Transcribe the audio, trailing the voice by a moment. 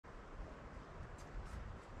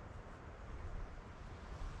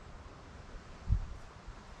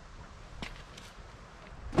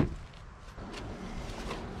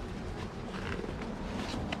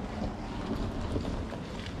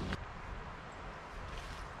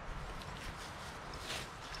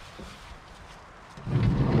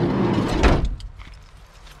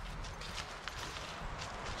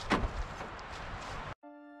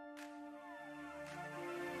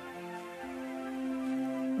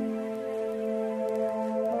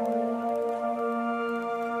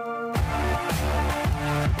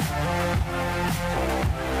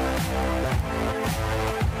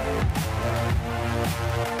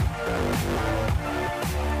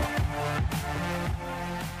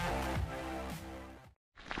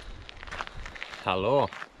Hello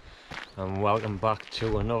and welcome back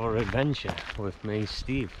to another adventure with me,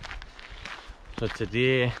 Steve. So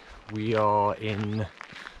today we are in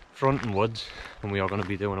Fronton Woods and we are going to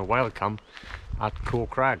be doing a wild camp at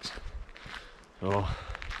crags. So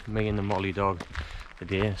me and the Molly dog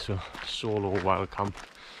today, so solo wild camp.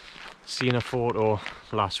 Seen a photo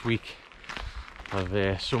last week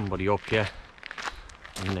of somebody up here,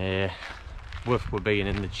 and we're being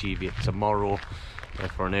in the Cheviot tomorrow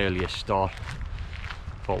for an earlier start.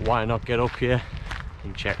 But why not get up here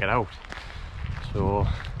and check it out? So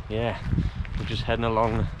yeah, we're just heading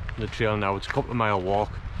along the trail now. It's a couple of mile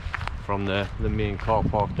walk from the main car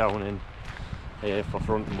park down in for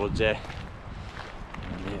Fronton Woods there.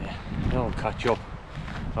 And I'll catch up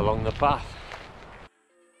along the path.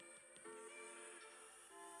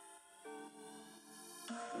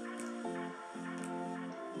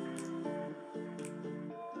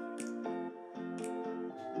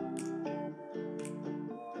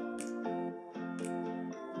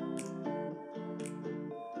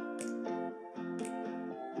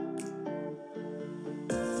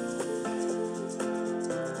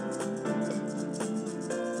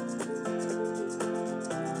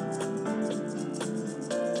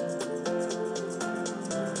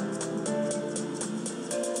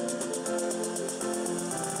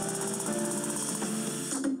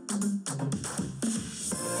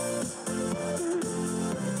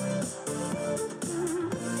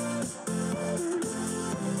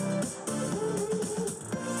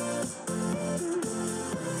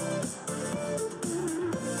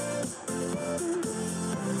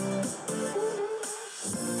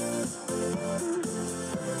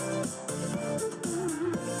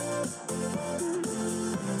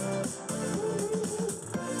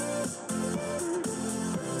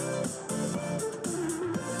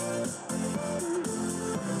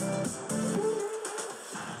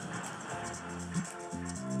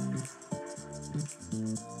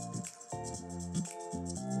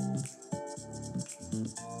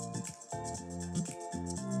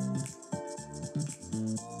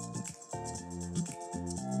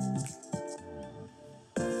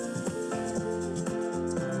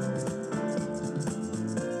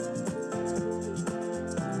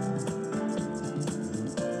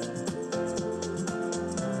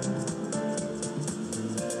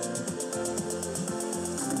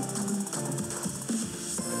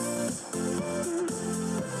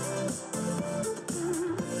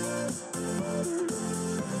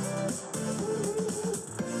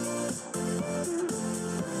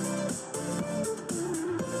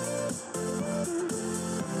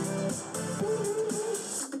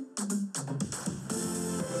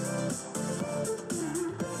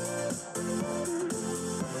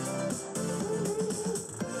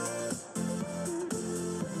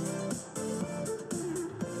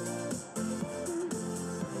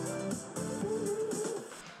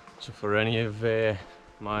 So for any of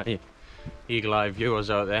my eagle-eye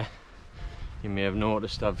viewers out there, you may have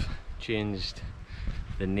noticed I've changed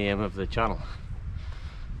the name of the channel.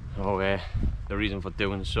 So the reason for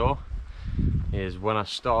doing so is when I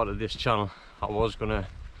started this channel, I was going to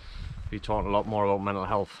be talking a lot more about mental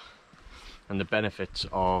health and the benefits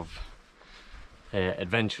of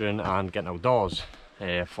adventuring and getting outdoors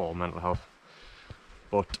for mental health.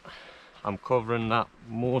 But I'm covering that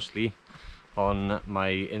mostly on my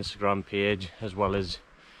Instagram page, as well as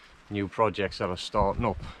new projects that are starting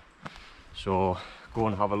up. So go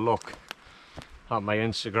and have a look at my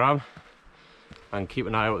Instagram and keep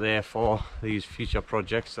an eye out there for these future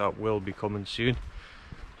projects that will be coming soon.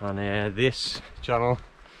 And this channel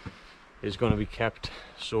is going to be kept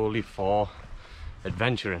solely for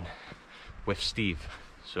adventuring with Steve,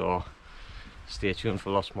 so stay tuned for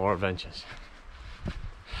lots more adventures.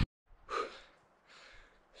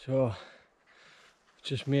 So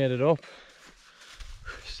just made it up,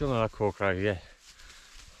 still not at crag yet,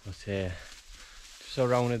 but just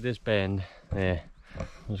around this bend I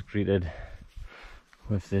was greeted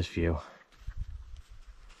with this view.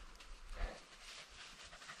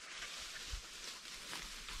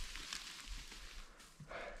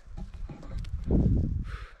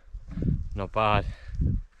 Not bad,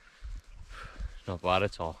 not bad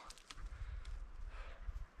at all.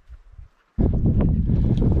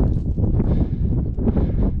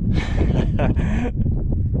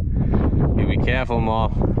 You be careful, Ma.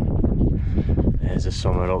 There's a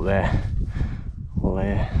summit up there. We'll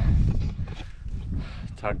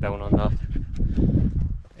tag down on that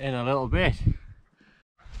in a little bit.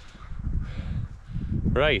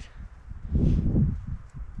 Right,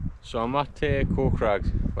 so I'm at crags.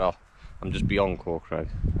 Well, I'm just beyond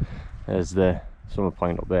crags. There's the summit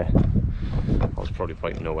point up there. I was probably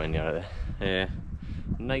pointing nowhere near there.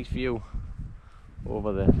 Nice view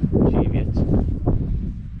over the Cheviot.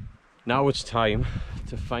 Now it's time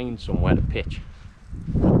to find somewhere to pitch.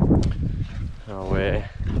 Now,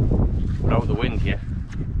 without the wind here,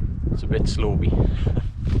 it's a bit slopey.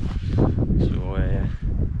 So, yeah,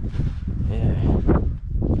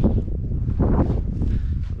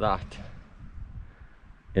 that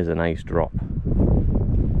is a nice drop.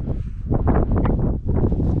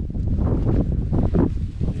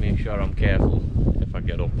 Make sure I'm careful if I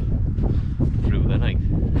get up through the night.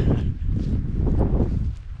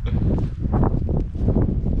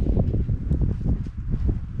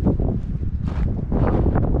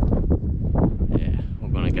 Yeah, we're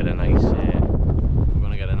gonna get a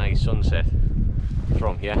nice sunset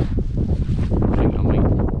from here. I think I might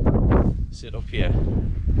sit up here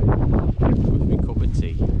with my cup of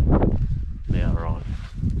tea later on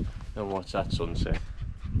and watch that sunset.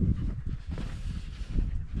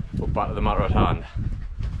 But back to the matter at hand,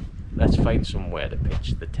 let's find somewhere to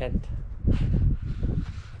pitch the tent.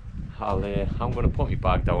 I'm going to put my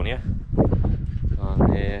bag down here and I'll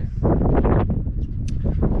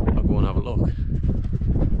go and have a look.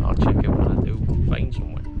 I'll check it when I do find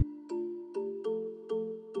somewhere.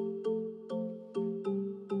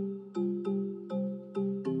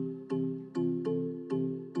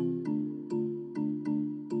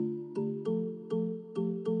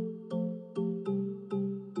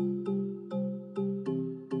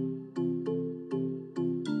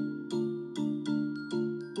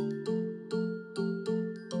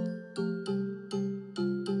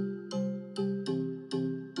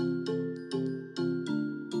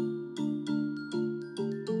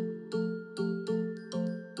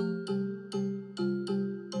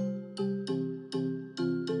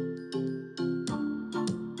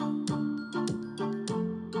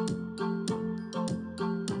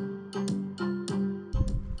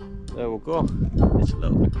 There we go. It's a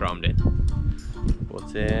little bit crammed in, but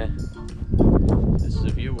this is a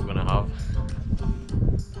view we're going to have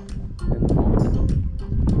in the morning.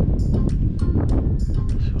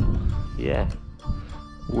 So yeah,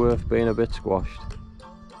 worth being a bit squashed.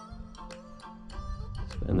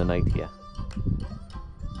 Spend the night here.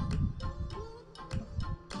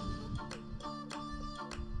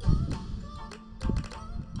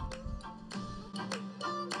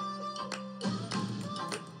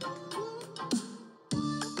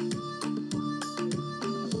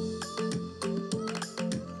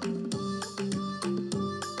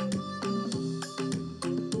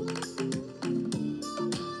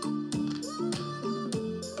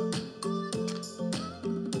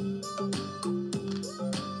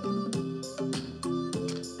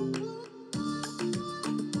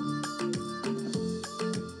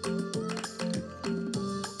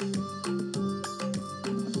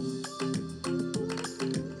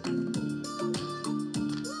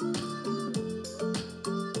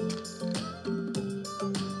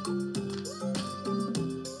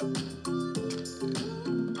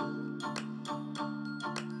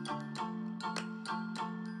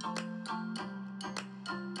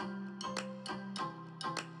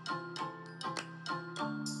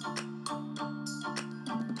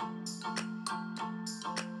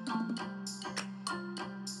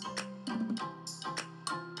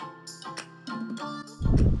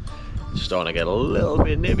 Starting to get a little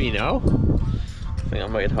bit nibby now. I think I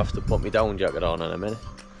might have to put my down jacket on in a minute.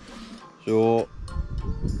 So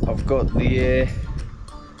I've got the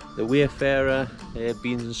Wayfarer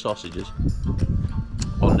beans and sausages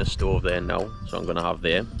on the stove there now, so I'm going to have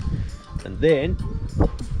them. And then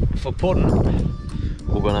for pudding,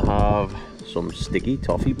 we're going to have some sticky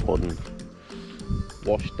toffee pudding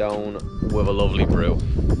washed down with a lovely brew,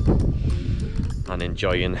 and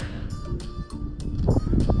enjoying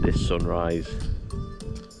this sunrise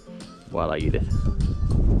while I eat it.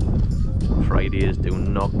 Fridays do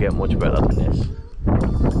not get much better than this.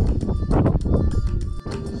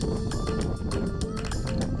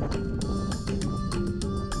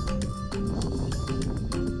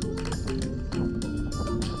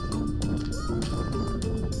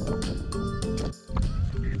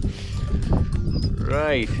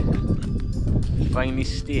 Right, finally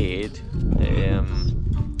stayed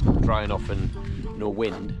dry enough and no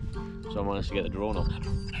wind, so I managed to get the drone up.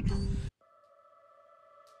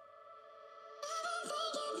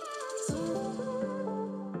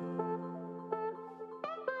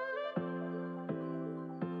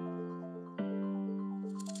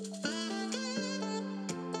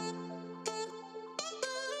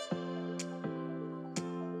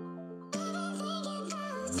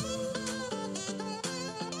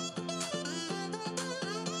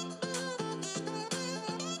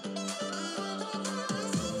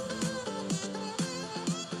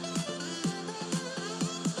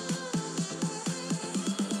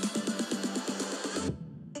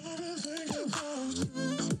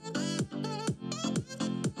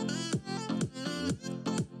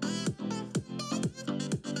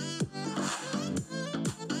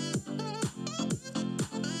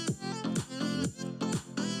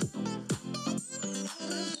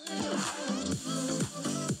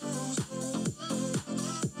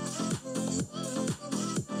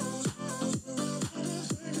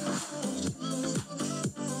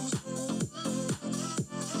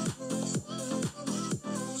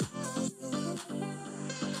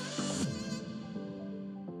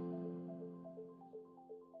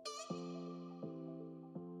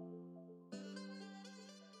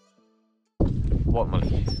 What,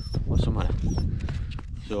 Molly? What's the matter?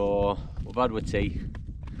 So we've had with tea,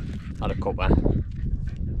 had a cuppa.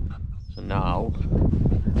 So now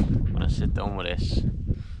I'm gonna sit down with this,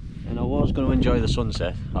 and I was going to enjoy the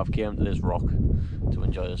sunset. I've came to this rock to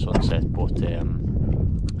enjoy the sunset, but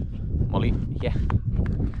Molly, yeah,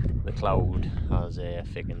 the cloud has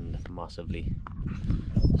thickened massively.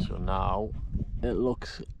 So now it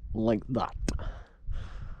looks like that.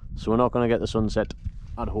 So we're not going to get the sunset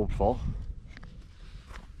I'd hoped for,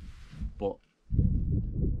 but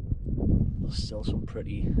there's still some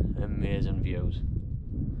pretty amazing views.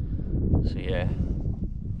 So yeah,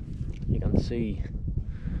 you can see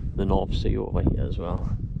the North Sea over here as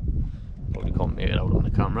well. Probably can't make it out on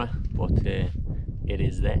the camera, but it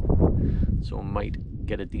is there. So I might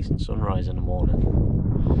get a decent sunrise in the morning.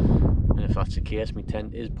 And if that's the case, my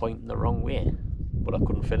tent is pointing the wrong way, but I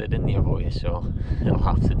couldn't fit it in the other way, so it'll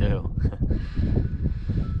have to do.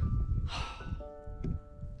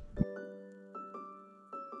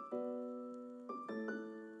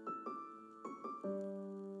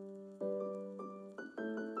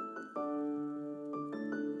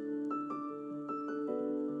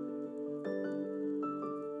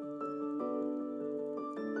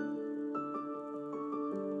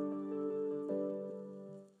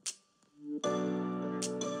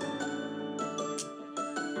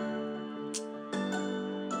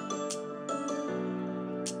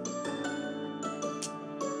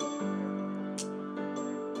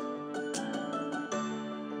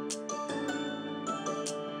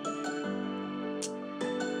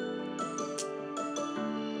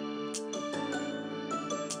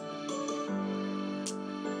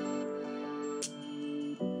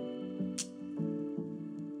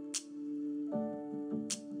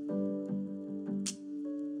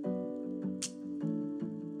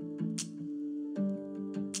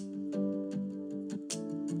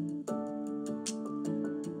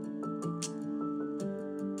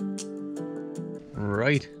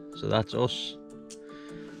 Right, so that's us.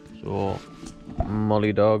 So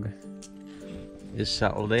Molly dog is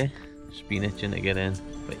settled there. She's been itching to get in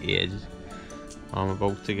for ages. I'm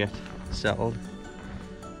about to get settled,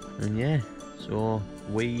 and yeah, so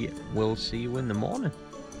we will see you in the morning.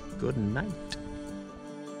 Good night.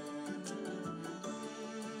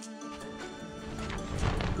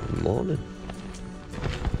 Good morning.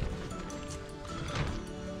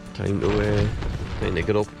 Time to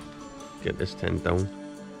get up, get this tent down,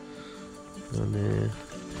 and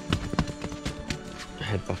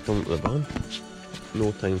head back down to the van.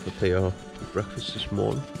 No time to pay our breakfast this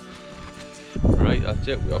morning. Right, that's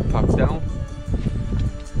it, we are packed down.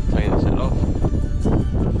 Time to set off.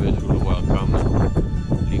 First rule of wild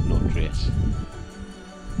camping, leave no trace.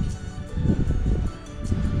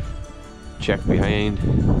 Check behind,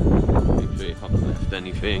 make sure you haven't left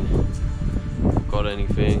anything, got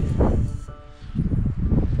anything.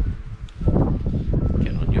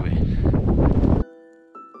 Get on your way.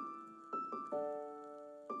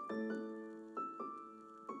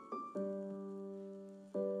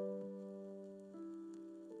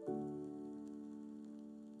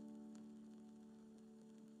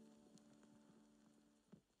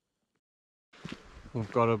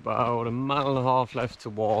 We've got about a mile and a half left to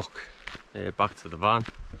walk back to the van,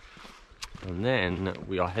 and then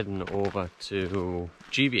we are heading over to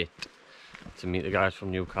Giviet to meet the guys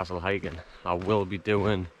from Newcastle hiking. I will be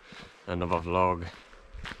doing another vlog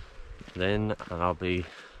then, and I'll be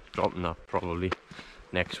dropping that probably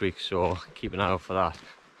next week, so keep an eye out for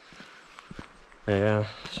that.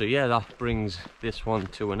 So yeah, that brings this one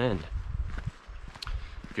to an end.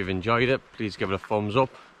 If you've enjoyed it, please give it a thumbs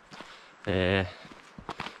up.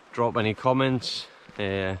 Drop any comments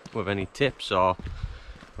with any tips or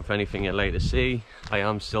with anything you'd like to see. I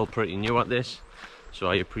am still pretty new at this, so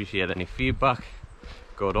I appreciate any feedback,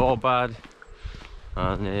 good or bad.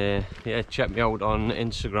 And yeah, check me out on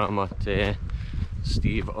Instagram at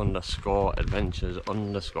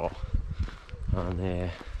Steve_adventures_,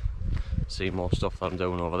 and see more stuff that I'm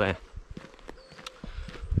doing over there.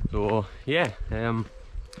 So yeah,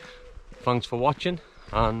 thanks for watching,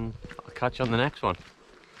 and I'll catch you on the next one.